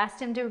 We've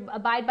asked him to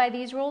abide by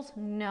these rules.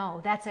 No,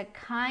 that's a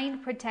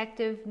kind,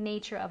 protective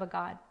nature of a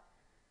God.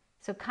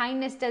 So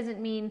kindness doesn't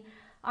mean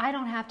I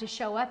don't have to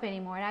show up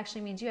anymore. It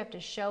actually means you have to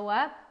show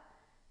up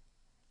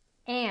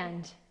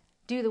and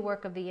do the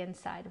work of the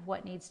inside of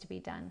what needs to be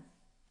done.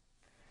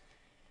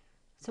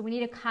 So we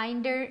need a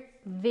kinder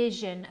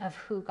vision of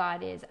who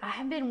God is. I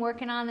have been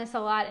working on this a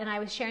lot, and I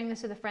was sharing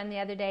this with a friend the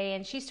other day,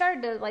 and she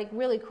started to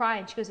really cry,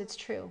 and she goes, it's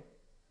true.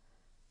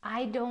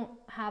 I don't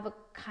have a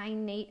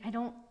kind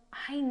nature.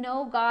 I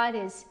know God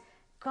is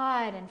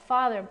God and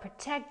Father and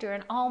Protector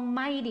and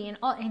Almighty,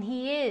 and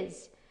he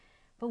is.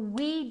 But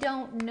we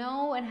don't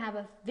know and have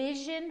a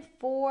vision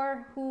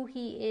for who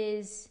he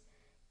is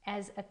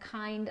as a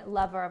kind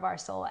lover of our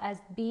soul, as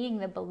being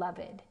the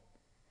beloved.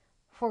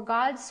 For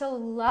God so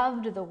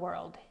loved the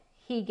world,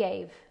 he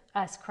gave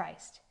us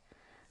Christ.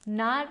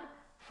 Not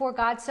for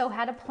God so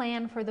had a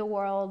plan for the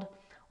world,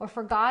 or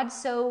for God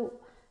so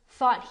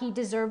thought he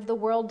deserved the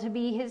world to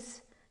be his,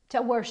 to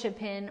worship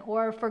him,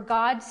 or for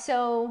God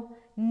so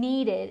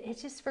needed.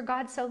 It's just for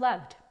God so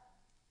loved.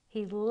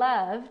 He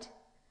loved,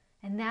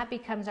 and that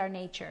becomes our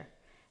nature.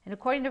 And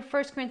according to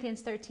 1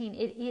 Corinthians 13,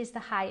 it is the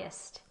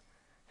highest.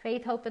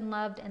 Faith, hope, and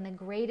love, and the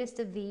greatest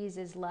of these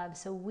is love.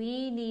 So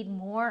we need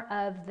more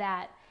of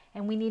that,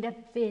 and we need a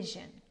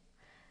vision.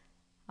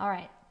 All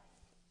right.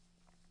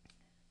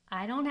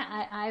 I'm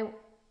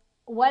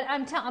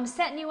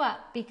setting you up,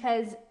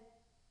 because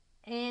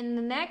in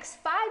the next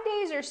 5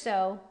 days or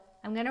so,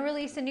 I'm going to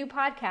release a new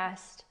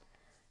podcast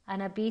on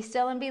a Be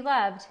Still and Be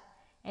Loved.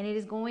 And it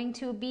is going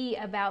to be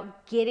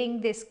about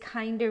getting this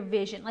kinder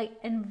vision, like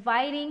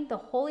inviting the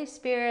Holy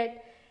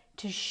Spirit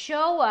to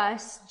show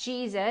us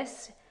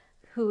Jesus,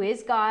 who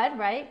is God,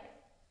 right?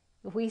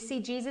 If we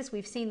see Jesus,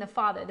 we've seen the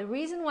Father. The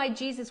reason why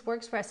Jesus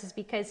works for us is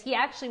because he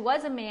actually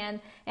was a man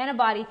and a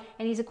body,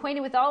 and he's acquainted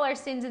with all our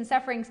sins and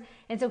sufferings.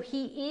 And so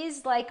he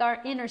is like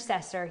our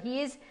intercessor.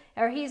 He's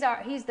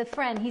the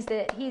friend. He's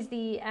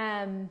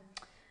the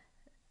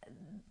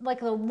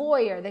like the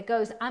lawyer that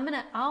goes,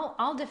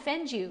 I'll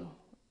defend you.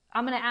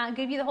 I'm going to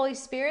give you the Holy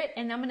Spirit,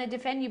 and I'm going to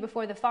defend you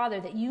before the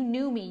Father, that you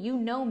knew me, you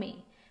know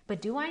me.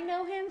 But do I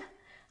know him?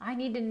 I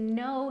need to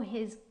know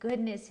his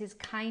goodness, his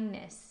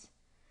kindness.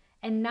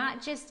 And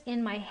not just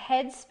in my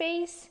head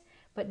space,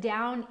 but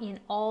down in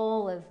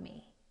all of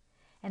me.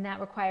 And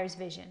that requires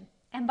vision.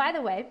 And by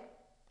the way,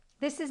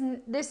 this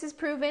is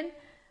proven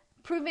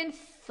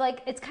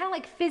like, it's kind of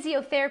like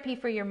physiotherapy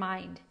for your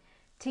mind.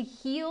 To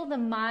heal the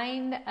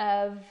mind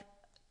of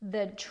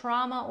the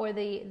trauma or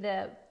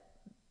the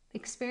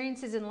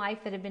experiences in life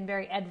that have been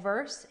very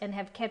adverse and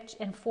have kept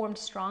and formed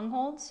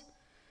strongholds,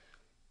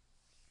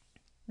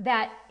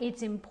 that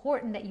it's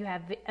important that you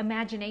have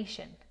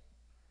imagination.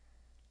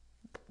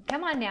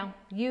 Come on now,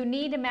 you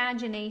need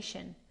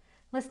imagination.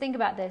 Let's think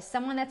about this.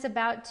 Someone that's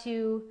about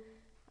to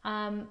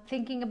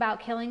thinking about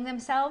killing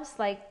themselves,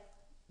 like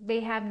they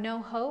have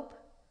no hope,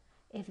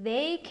 if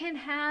they can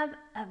have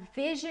a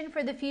vision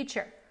for the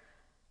future,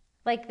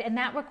 like, and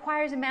that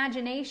requires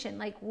imagination,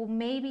 like, well,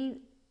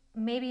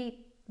 maybe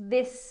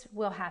this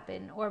will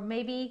happen, or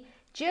maybe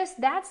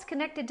just that's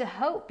connected to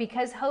hope,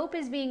 because hope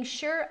is being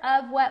sure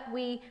of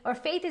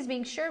faith is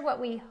being sure of what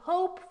we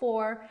hope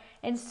for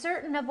and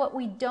certain of what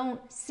we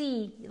don't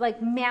see,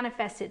 like,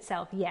 manifest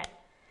itself yet.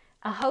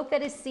 A hope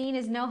that is seen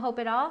is no hope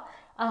at all.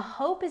 A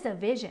hope is a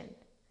vision.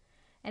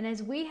 And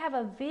as we have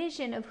a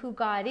vision of who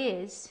God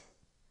is,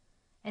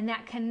 and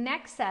that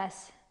connects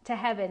us to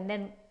heaven,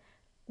 then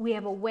we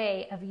have a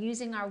way of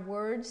using our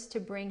words to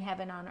bring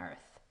heaven on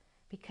earth,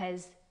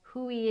 because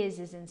who he is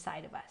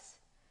inside of us.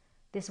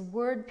 This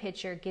word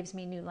picture gives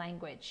me new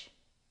language.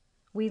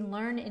 We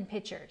learn in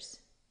pictures.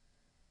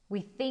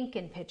 We think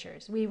in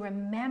pictures. We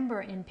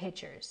remember in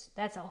pictures.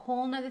 That's a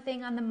whole nother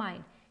thing on the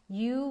mind.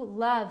 You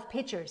love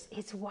pictures.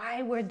 It's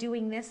why we're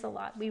doing this a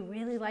lot. We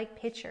really like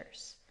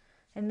pictures.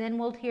 And then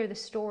we'll hear the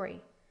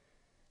story.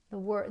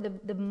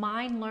 The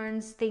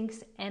mind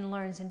thinks and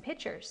learns in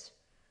pictures.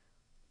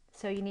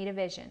 So you need a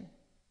vision,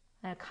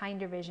 a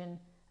kinder vision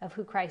of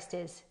who Christ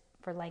is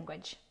for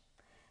language.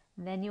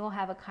 And then you will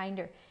have a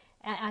kinder.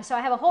 So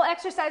I have a whole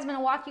exercise I'm going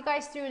to walk you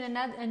guys through in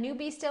a new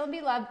Be Still and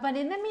Be Loved. But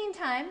in the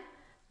meantime,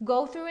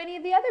 go through any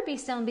of the other Be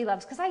Still and Be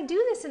Loves, because I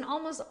do this in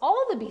almost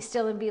all the Be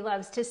Still and Be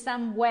Loves to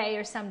some way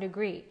or some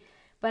degree.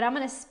 But I'm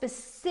going to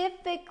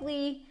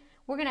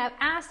we're going to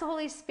ask the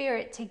Holy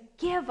Spirit to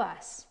give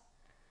us,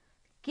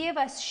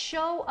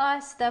 show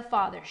us the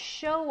Father,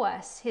 show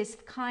us his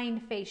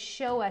kind face,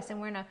 show us, and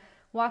we're going to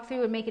walk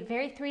through and make it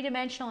very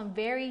three-dimensional and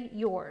very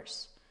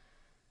yours.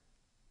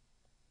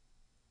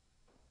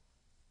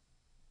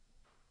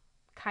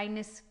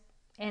 Kindness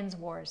ends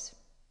wars.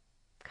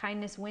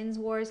 Kindness wins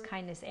wars.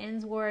 Kindness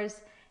ends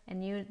wars.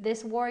 And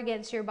this war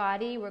against your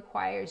body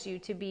requires you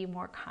to be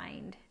more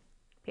kind.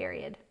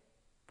 Period.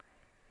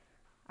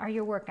 Are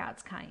your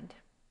workouts kind?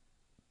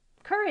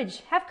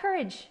 Courage. Have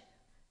courage.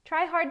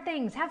 Try hard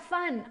things. Have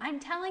fun. I'm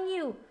telling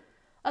you,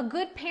 a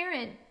good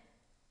parent,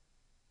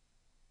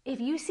 if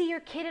you see your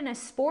kid in a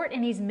sport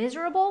and he's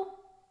miserable,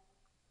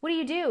 what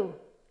do?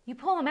 You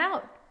pull him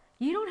out.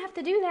 You don't have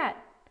to do that.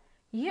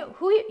 You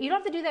don't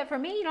have to do that for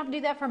me. You don't have to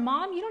do that for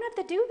mom. You don't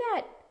have to do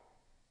that.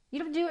 You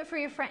don't have to do it for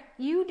your friend.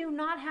 You do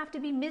not have to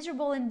be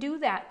miserable and do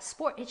that.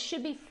 Sport, it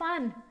should be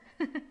fun.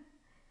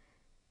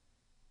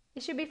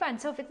 It should be fun.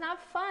 So if it's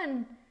not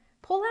fun,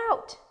 pull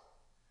out.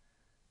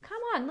 Come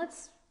on,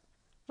 let's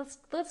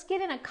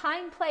get in a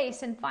kind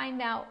place and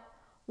find out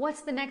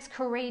what's the next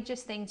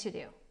courageous thing to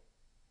do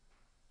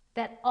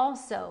that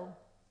also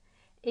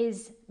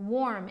is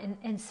warm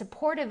and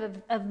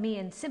supportive of me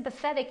and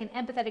sympathetic and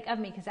empathetic of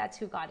me, because that's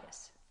who God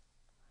is.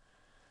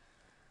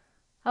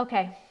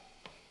 Okay.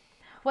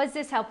 Was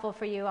this helpful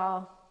for you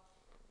all?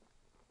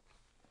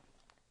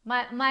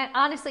 My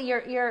honestly,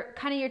 your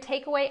kind of your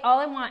takeaway, all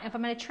I want, if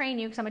I'm going to train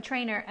you, because I'm a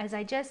trainer, is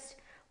I just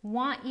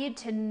want you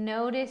to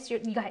notice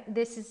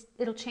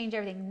it'll change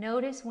everything.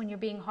 Notice when you're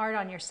being hard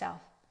on yourself.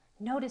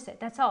 Notice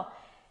it. That's all.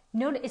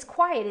 Notice, it's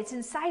quiet. It's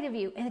inside of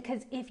you. And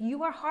because if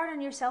you are hard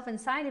on yourself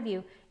inside of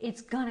you, it's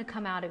going to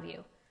come out of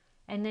you.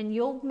 And then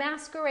you'll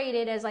masquerade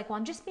it as like, well,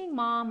 I'm just being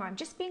mom, or I'm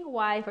just being a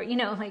wife, or,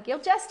 like you'll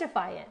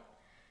justify it.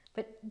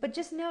 But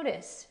just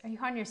notice, are you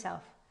hard on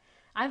yourself?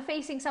 I'm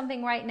facing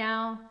something right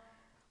now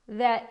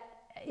that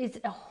is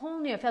a whole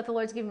new, I felt the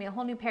Lord's giving me a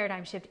whole new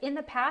paradigm shift. In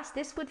the past,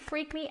 this would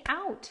freak me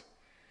out.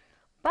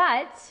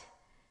 But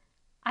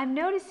I'm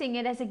noticing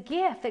it as a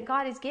gift that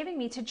God is giving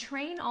me to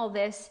train all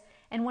this.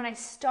 And when I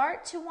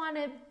start to want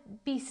to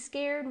be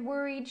scared,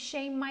 worried,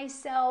 shame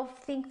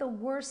myself, think the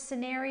worst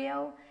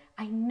scenario,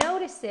 I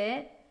notice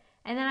it.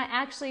 And then I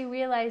actually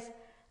realize,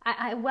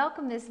 I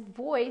welcome this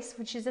voice,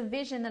 which is a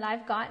vision that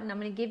I've gotten. I'm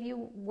going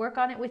to work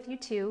on it with you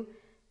too,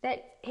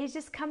 that is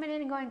just coming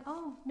in and going,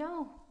 oh,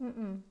 no,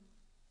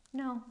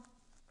 no,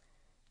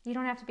 you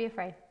don't have to be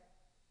afraid.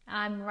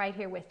 I'm right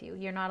here with you.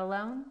 You're not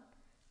alone.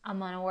 I'm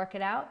going to work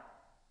it out.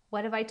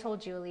 What have I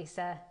told you,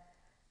 Elisa?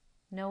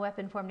 No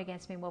weapon formed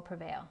against me will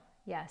prevail.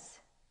 Yes.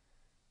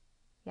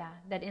 Yeah,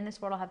 that in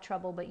this world I'll have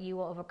trouble, but you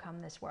will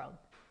overcome this world.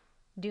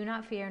 Do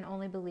not fear and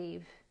only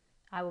believe.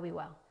 I will be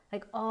well.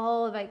 Like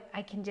all of it,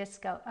 I can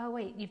just go, oh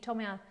wait, you've told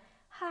me,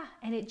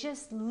 and it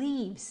just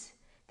leaves.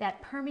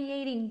 That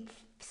permeating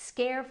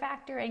scare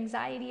factor,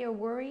 anxiety or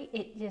worry,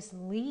 it just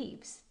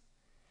leaves.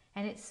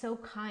 And it's so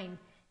kind.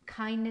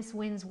 Kindness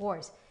wins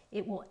wars.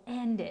 It will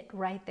end it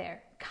right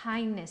there.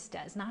 Kindness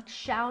does. Not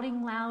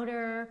shouting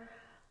louder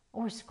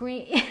or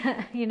scream,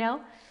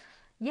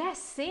 Yes,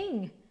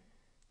 sing.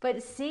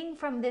 But sing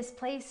from this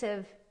place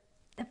of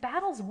the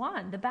battle's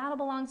won. The battle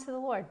belongs to the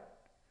Lord.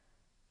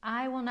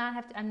 I will not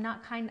have to, I'm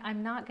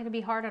not going to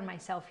be hard on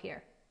myself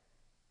here.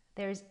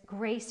 There's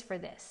grace for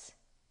this,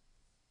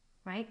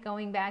 right?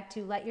 Going back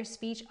to let your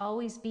speech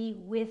always be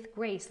with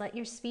grace. Let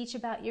your speech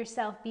about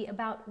yourself be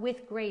about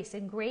with grace.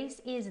 And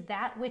grace is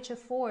that which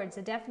affords,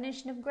 the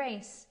definition of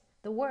grace,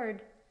 the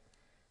word,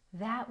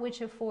 that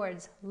which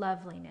affords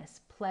loveliness,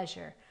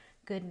 pleasure,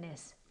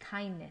 goodness,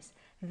 kindness,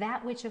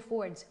 that which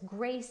affords.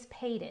 Grace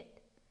paid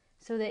it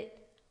so that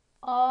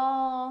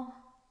all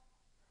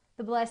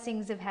the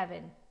blessings of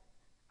heaven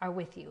are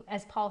with you.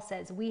 As Paul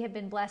says, we have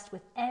been blessed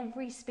with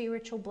every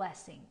spiritual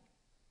blessing.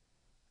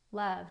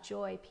 Love,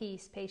 joy,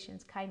 peace,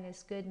 patience,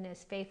 kindness,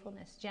 goodness,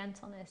 faithfulness,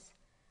 gentleness,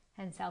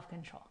 and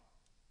self-control.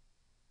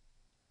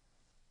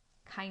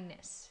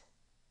 Kindness.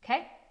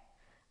 Okay?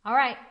 All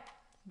right.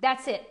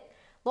 That's it.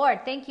 Lord,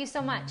 thank you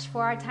so much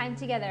for our time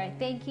together. I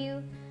thank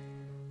you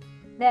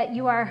that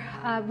you are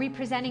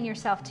representing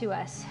yourself to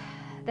us,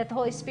 that the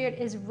Holy Spirit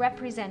is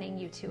representing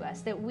you to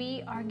us, that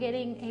we are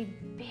getting a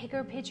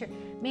bigger picture.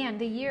 Man,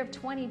 the year of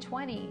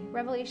 2020,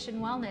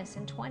 Revelation Wellness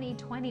in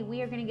 2020,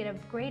 we are going to get a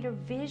greater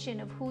vision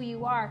of who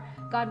you are.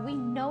 God, we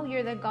know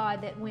you're the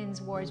God that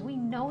wins wars. We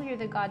know you're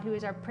the God who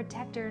is our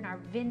protector and our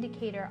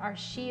vindicator, our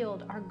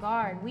shield, our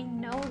guard. We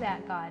know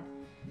that, God.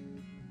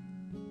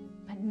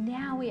 But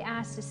now we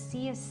ask to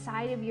see a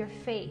side of your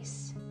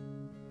face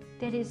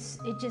that it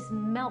just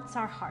melts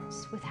our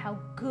hearts with how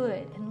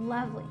good and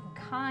lovely and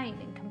kind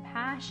and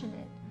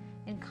compassionate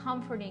and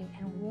comforting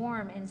and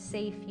warm and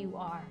safe you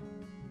are.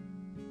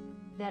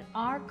 That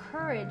our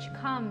courage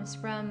comes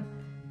from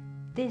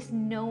this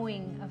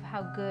knowing of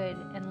how good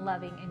and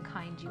loving and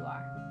kind you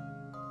are.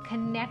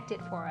 Connect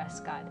it for us,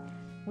 God.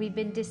 We've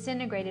been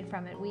disintegrated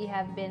from it. We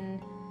have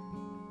been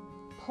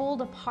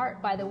pulled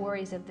apart by the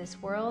worries of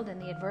this world and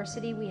the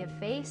adversity we have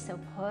faced. So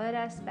put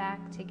us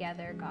back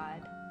together,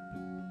 God.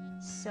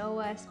 Sew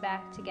us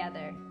back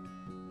together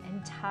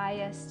and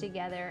tie us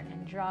together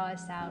and draw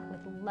us out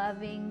with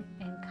loving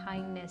and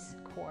kindness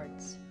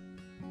cords.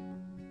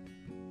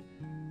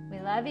 We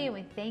love you and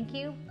we thank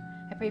you.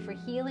 I pray for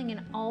healing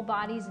in all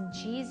bodies in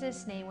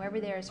Jesus' name. Wherever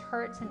there is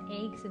hurts and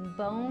aches and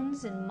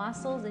bones and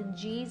muscles, in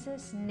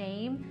Jesus'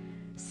 name,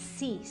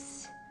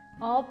 cease.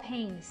 All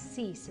pain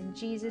cease in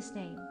Jesus'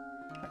 name.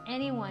 For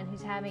anyone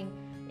who's having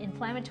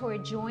inflammatory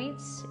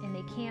joints and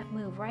they can't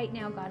move right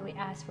now, God, we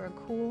ask for a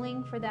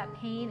cooling for that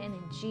pain, and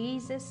in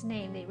Jesus'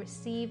 name they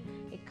receive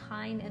a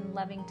kind and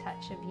loving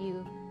touch of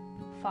you,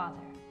 Father.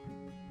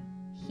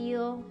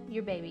 Heal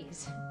your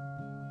babies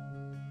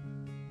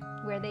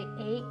where they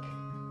ache.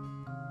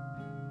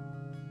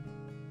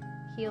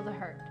 Heal the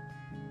hurt.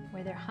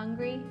 Where they're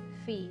hungry,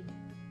 feed.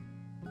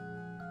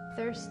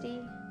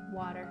 Thirsty,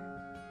 water.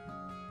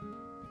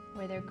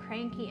 Where they're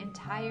cranky and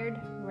tired,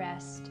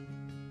 rest.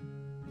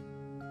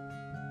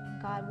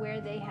 God, where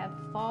they have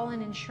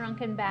fallen and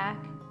shrunken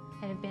back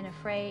and have been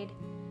afraid,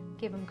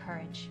 give them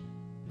courage.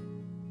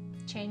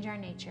 Change our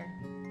nature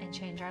and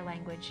change our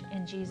language.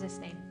 In Jesus'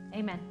 name,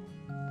 amen.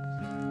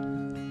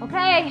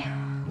 Okay,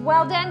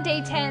 well done,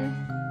 day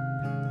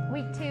 10,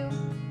 week 2.